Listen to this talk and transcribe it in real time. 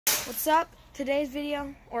What's up? Today's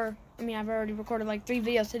video, I've already recorded like 3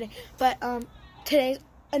 videos today, but today's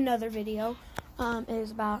another video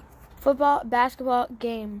is about basketball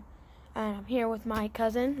game. And I'm here with my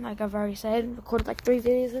cousin, like I've already said, recorded like 3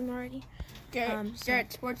 videos of him already.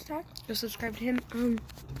 Garrett Sports Talk. Go subscribe to him.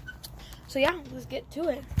 So yeah, let's get to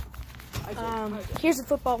it. Here's the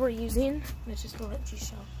football we're using. Let's just go let you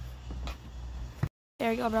show.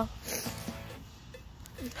 There you go, bro.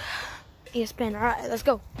 ESPN. All right, let's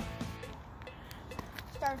go.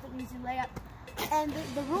 Start with an easy layup, and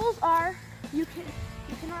the rules are you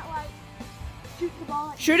cannot like shoot the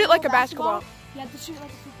ball. Shoot it like a basketball. You have to shoot it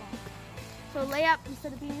like a football. So layup,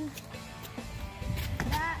 instead of being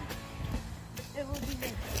that, it will be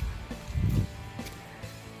this.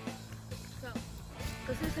 So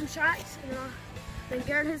let's hit some shots, and then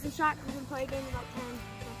Garrett hits some shots. We're gonna play a game about 10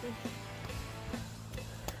 something.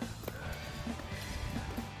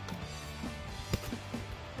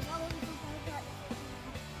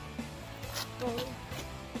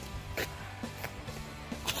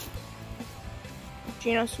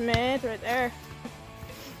 Geno Smith right there.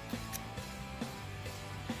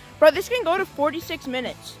 Bro, this can go to 46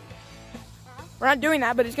 minutes. We're not doing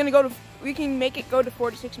that, but it's gonna go to, we can make it go to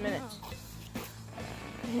 46 minutes.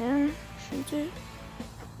 Yeah, shoot it.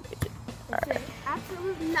 Right.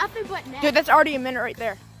 Absolutely nothing but net. Dude, that's already a minute right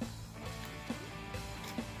there.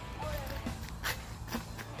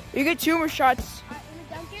 You get 2 more shots.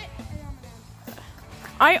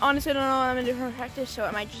 I honestly don't know. I'm in different practice, so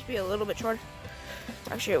it might just be a little bit shorter.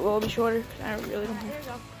 Actually, it will be shorter because I really don't know. There you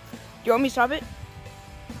go. Do you want me to stop it?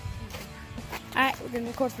 All right, we're gonna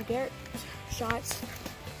record for Garrett. Shots.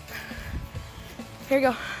 Here you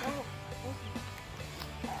go.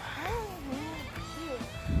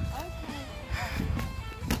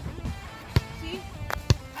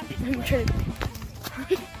 I'm trying to...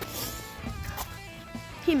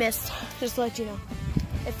 He missed, just to let you know,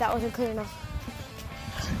 if that wasn't clear enough.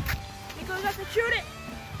 He goes up to shoot it.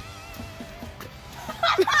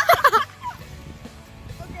 Okay,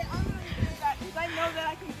 I'm gonna do that because I know that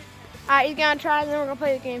I can. All right, he's gonna try, and then we're gonna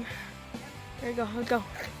play the game. There you go. Let's go.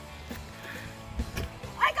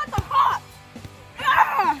 I got the hop.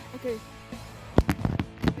 Ah! Okay.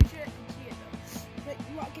 Make sure I can see it though. But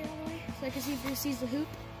you walk it all the way so I can see if he sees the hoop.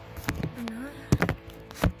 Or not.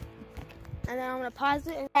 And then I'm gonna pause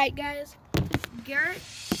it. All right, guys. Garrett.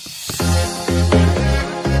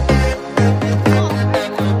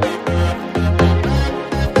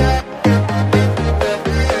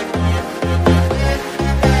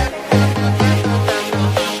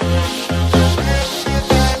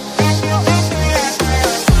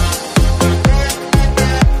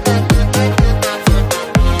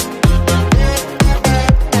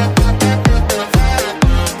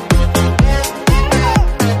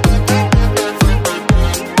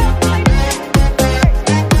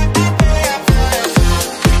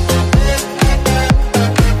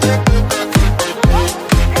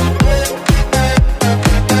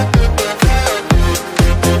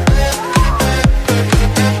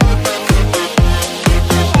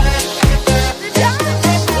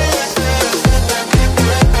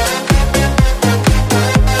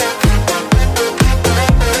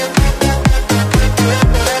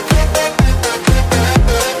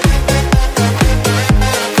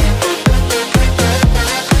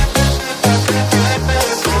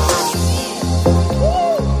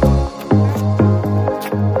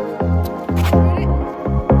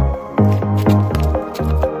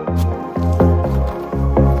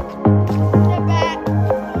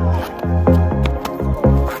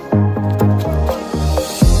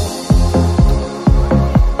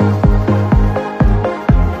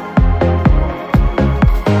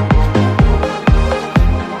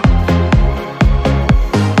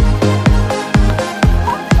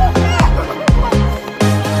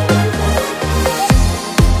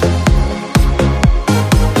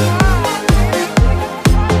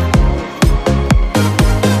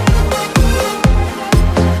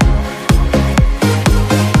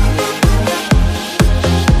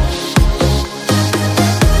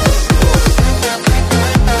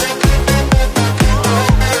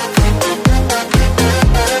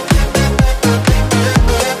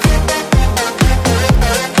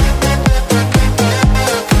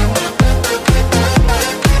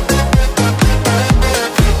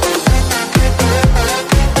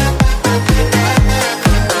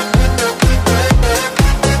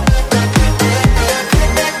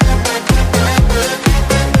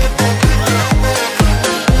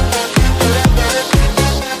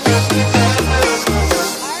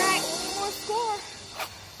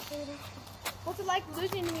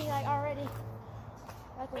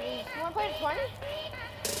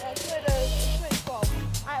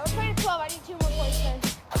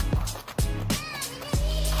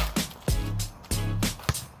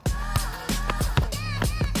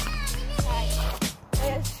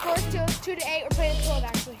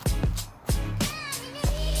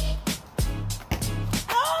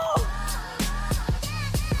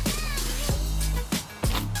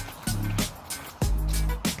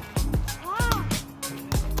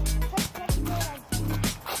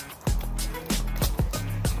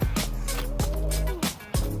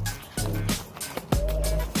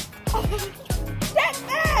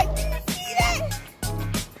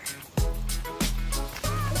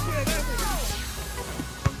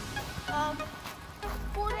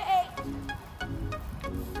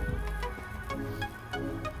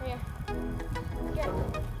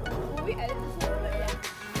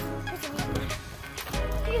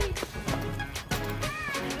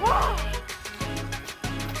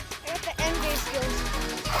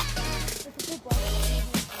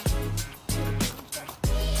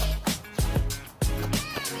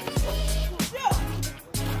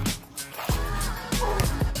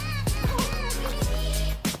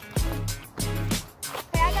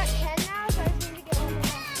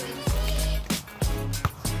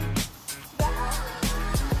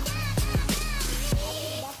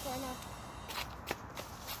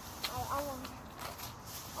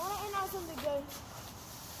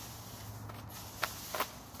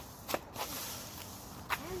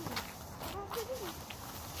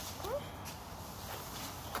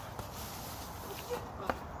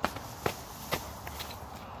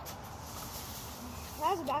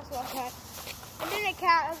 cut. I did a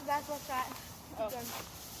cat. That was a basketball shot. Oh.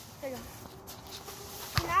 There you go.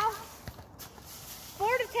 So now,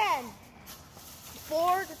 4 to 10.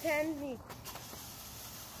 4 to 10 me.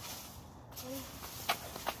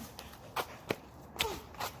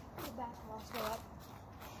 The basketball still up.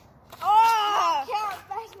 Oh! Count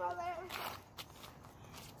basketball there.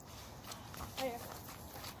 There.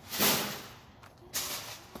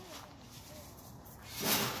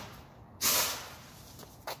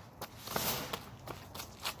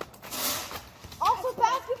 Also,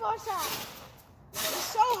 basketball shot. It's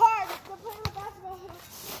so hard to play with basketball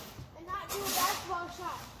and not do a basketball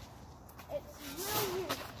shot. It's really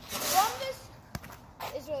weird. From this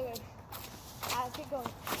is really weird. Let's keep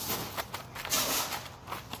going.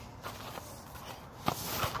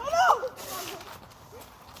 Oh no!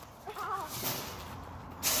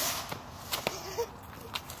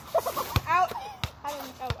 Out.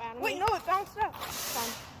 Adam. Wait, no, it bounced up.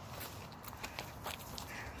 Fine.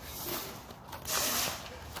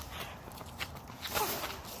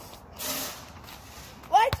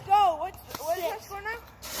 Let's go. What is that score now?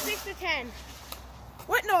 6 to 10.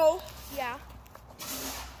 What? No. Yeah.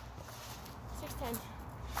 6-10.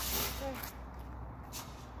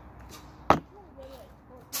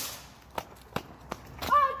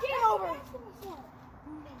 Oh, game over.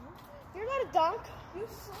 You're not a dunk. You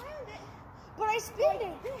slammed it. But I spinned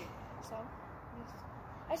it. So,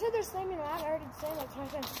 I said they're slamming around. I already said like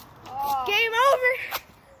 5 times. Game over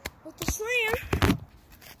with the slam.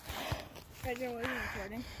 Imagine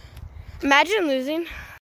losing. Imagine losing.